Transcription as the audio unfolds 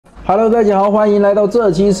Hello， 大家好，欢迎来到这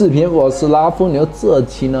期视频，我是拉风牛。这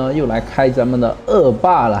期呢又来开咱们的恶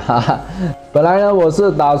霸了，哈哈。本来呢我是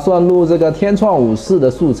打算录这个天创武士的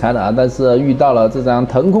素材的啊，但是遇到了这张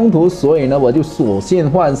腾空图，所以呢我就索性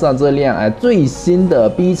换上这辆最新的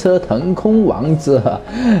B 车腾空王者。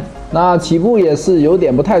那起步也是有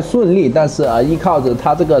点不太顺利，但是依靠着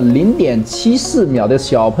它这个0.74秒的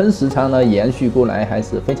小喷时长呢，延续过来还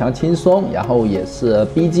是非常轻松，然后也是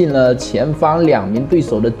逼近了前方2名对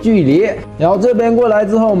手的距离。然后这边过来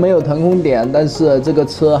之后没有腾空点，但是这个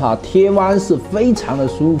车贴弯是非常的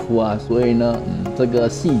舒服啊，所以呢，这个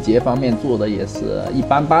细节方面做的也是一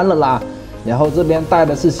般般了啦。然后这边带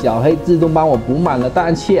的是小黑，自动帮我补满了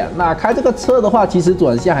弹切。那开这个车的话，其实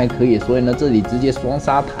转向还可以，所以呢，这里直接双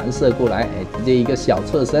刹弹射过来，直接一个小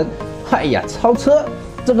侧身，哎呀，超车！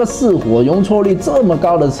这个4火容错率这么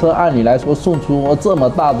高的车，按理来说送出这么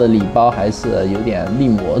大的礼包，还是有点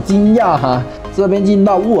令我惊讶哈。这边进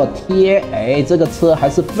到卧贴，这个车还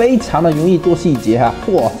是非常的容易做细节哈。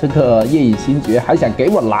嚯，这个夜以星爵还想给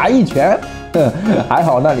我来一拳。还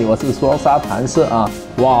好那里我是双刹弹射啊！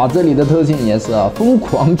哇，这里的特性也是疯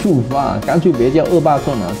狂触发，干脆别叫恶霸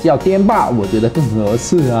算了，叫颠霸，我觉得更合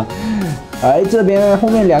适啊！这边后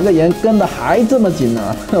面2个人跟的还这么紧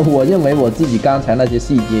呢，我认为我自己刚才那些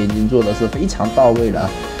细节已经做的是非常到位了。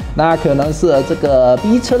那可能是这个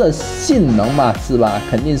B 车的性能嘛，是吧？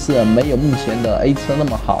肯定是没有目前的 A 车那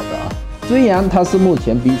么好的啊。虽然它是目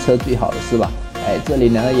前 B 车最好的，是吧？这里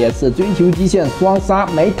呢也是追求极限，双刹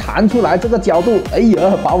没弹出来这个角度，哎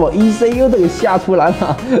呀，把我 ECU 都给吓出来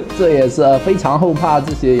了，这也是非常后怕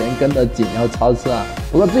这些人跟得紧然后超车啊。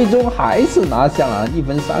不过最终还是拿下了1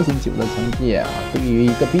分39的成绩啊。对于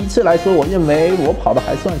一个 B 车来说，我认为我跑的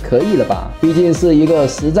还算可以了吧，毕竟是一个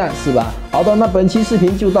实战，是吧？好的，那本期视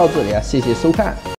频就到这里啊，谢谢收看。